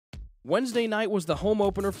Wednesday night was the home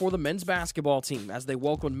opener for the men's basketball team as they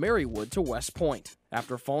welcomed Marywood to West Point.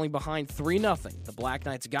 After falling behind 3-0, the Black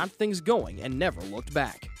Knights got things going and never looked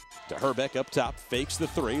back. To Herbeck up top, fakes the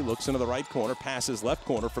three, looks into the right corner, passes left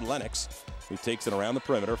corner for Lennox, who takes it around the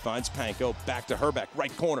perimeter, finds Panko, back to Herbeck,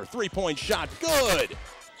 right corner, three-point shot, good!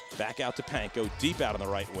 Back out to Panko, deep out on the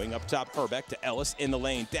right wing, up top Herbeck to Ellis, in the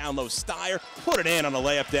lane, down low, Steyer, put it in on a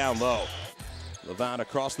layup down low. Levant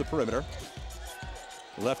across the perimeter.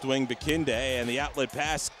 Left wing Bekinde, and the outlet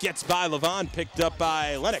pass gets by Levant, picked up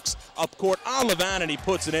by Lennox. Up court on Levant, and he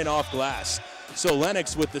puts it in off glass. So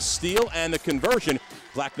Lennox with the steal and the conversion.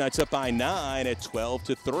 Black Knights up by 9 at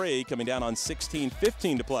 12-3, coming down on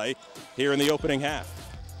 16:15 to play here in the opening half.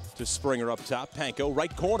 To Springer up top, Panko,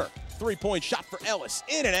 right corner. Three-point shot for Ellis,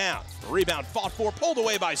 in and out. Rebound fought for, pulled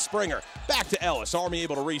away by Springer. Back to Ellis, Army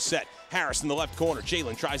able to reset. Harris in the left corner,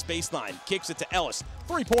 Jalen tries baseline, kicks it to Ellis.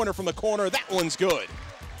 Three-pointer from the corner, that one's good.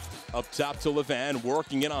 Up top to Levan,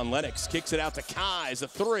 working it on Lennox, kicks it out to Kais, a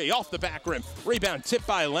three off the back rim. Rebound tipped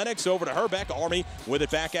by Lennox, over to Herbeck. Army with it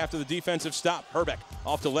back after the defensive stop. Herbeck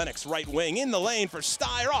off to Lennox, right wing, in the lane for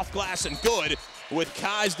Steyer, off glass and good with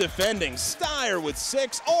Kais defending. Steyer with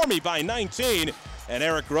 6, Army by 19. And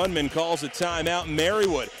Eric Grunman calls a timeout.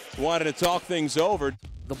 Marywood wanted to talk things over.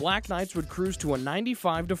 The Black Knights would cruise to a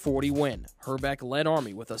 95-40 win. Herbeck led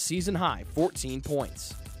Army with a season-high 14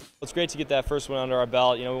 points. It's great to get that first win under our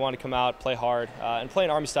belt. We want to come out, play hard, and play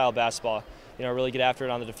an Army-style basketball. Really get after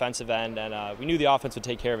it on the defensive end, and we knew the offense would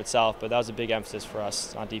take care of itself, but that was a big emphasis for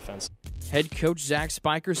us on defense. Head coach Zach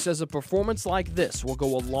Spiker says a performance like this will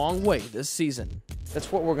go a long way this season.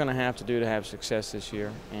 That's what we're going to have to do to have success this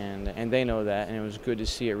year, and they know that, and it was good to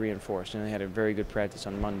see it reinforced. They had a very good practice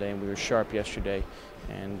on Monday, and we were sharp yesterday,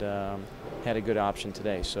 and had a good option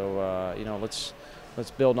today. So,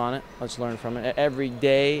 let's build on it. Let's learn from it. Every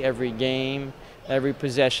day, every game, every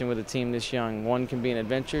possession with a team this young, 1 can be an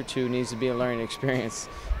adventure, 2 needs to be a learning experience,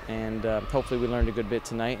 and hopefully we learned a good bit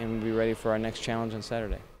tonight, and we'll be ready for our next challenge on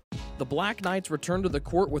Saturday. The Black Knights return to the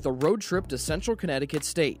court with a road trip to Central Connecticut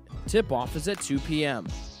State. Tip-off is at 2 p.m.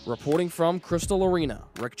 Reporting from Crystal Arena,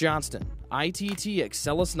 Rick Johnston, ITT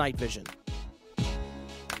Excellus Night Vision.